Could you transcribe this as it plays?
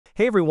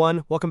Hey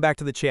everyone, welcome back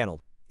to the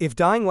channel. If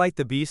Dying Light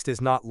the Beast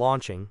is not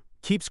launching,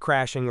 keeps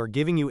crashing or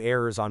giving you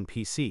errors on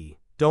PC,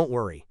 don't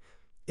worry.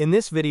 In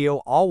this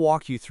video, I'll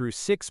walk you through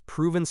 6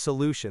 proven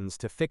solutions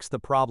to fix the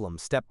problem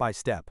step by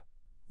step.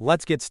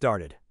 Let's get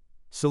started.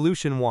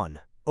 Solution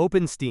 1.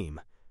 Open Steam.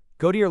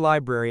 Go to your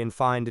library and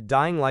find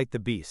Dying Light the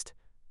Beast.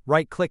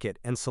 Right-click it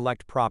and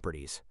select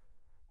Properties.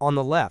 On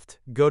the left,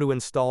 go to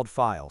Installed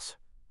Files.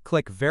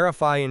 Click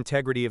Verify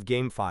Integrity of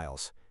Game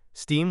Files.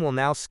 Steam will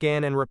now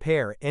scan and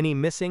repair any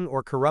missing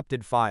or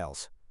corrupted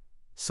files.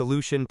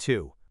 Solution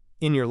 2.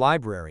 In your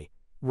library,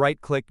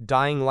 right-click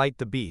Dying Light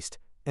the Beast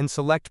and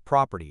select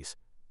Properties.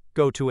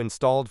 Go to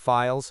Installed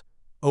Files,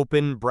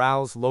 open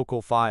Browse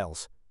Local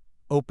Files,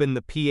 open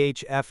the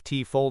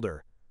PHFT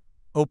folder,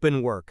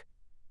 open Work,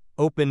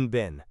 open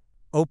Bin,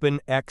 open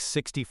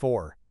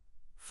x64.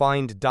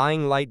 Find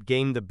Dying Light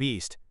Game the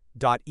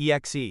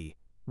Beast.exe,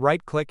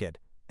 right-click it,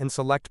 and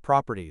select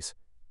Properties.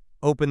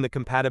 Open the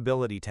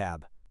Compatibility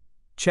tab.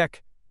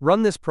 Check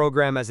Run this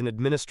program as an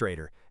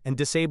administrator and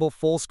disable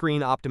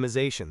full-screen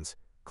optimizations.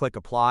 Click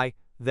Apply,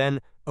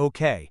 then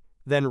OK,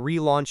 then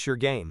relaunch your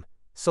game.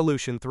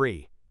 Solution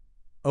 3.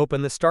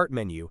 Open the Start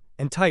menu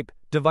and type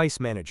Device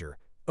Manager.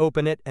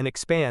 Open it and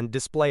expand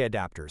Display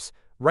Adapters.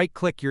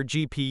 Right-click your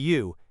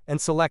GPU and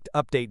select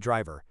Update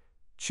Driver.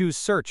 Choose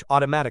Search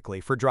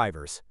automatically for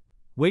drivers.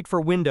 Wait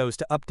for Windows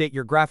to update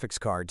your graphics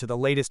card to the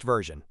latest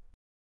version.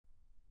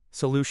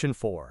 Solution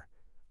 4.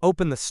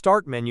 Open the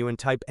Start menu and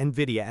type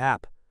NVIDIA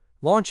App.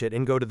 Launch it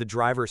and go to the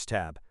Drivers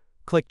tab.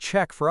 Click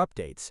Check for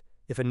updates.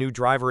 If a new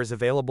driver is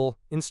available,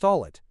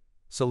 install it.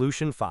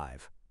 Solution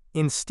 5.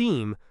 In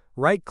Steam,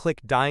 right-click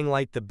Dying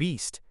Light the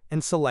Beast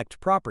and select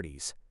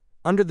Properties.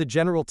 Under the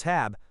General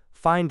tab,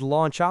 find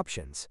Launch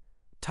Options.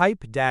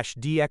 Type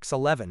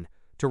 -DX11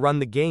 to run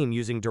the game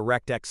using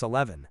DirectX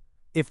 11.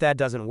 If that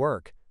doesn't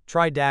work,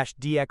 try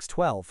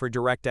 -DX12 for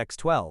DirectX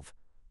 12.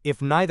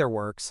 If neither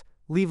works,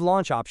 leave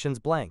Launch Options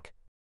blank.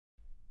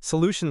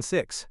 Solution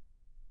 6.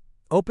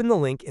 Open the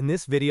link in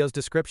this video's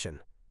description.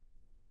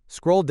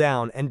 Scroll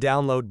down and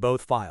download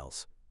both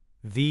files,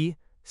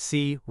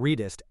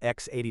 VC-Redist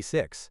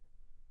x86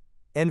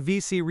 and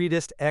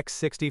VC-Redist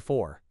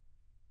x64.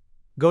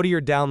 Go to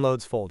your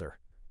Downloads folder.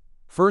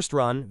 First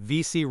run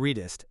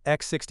VC-Redist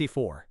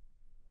x64.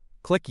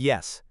 Click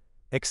Yes,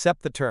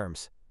 accept the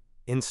terms,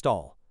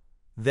 install,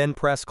 then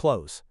press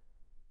Close.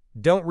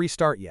 Don't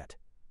restart yet.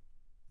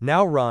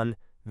 Now run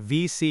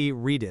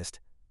VC-Redist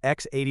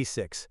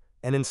x86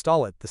 and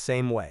install it the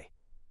same way.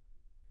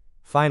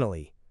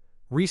 Finally,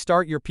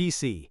 restart your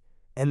PC,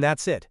 and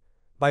that's it.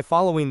 By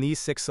following these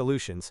 6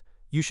 solutions,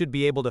 you should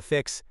be able to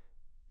fix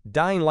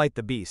Dying Light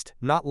the Beast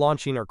not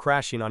launching or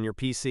crashing on your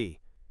PC.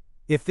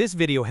 If this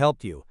video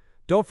helped you,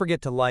 don't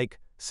forget to like,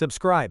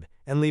 subscribe,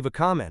 and leave a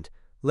comment,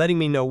 letting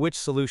me know which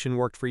solution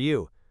worked for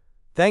you.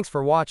 Thanks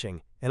for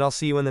watching, and I'll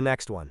see you in the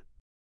next one.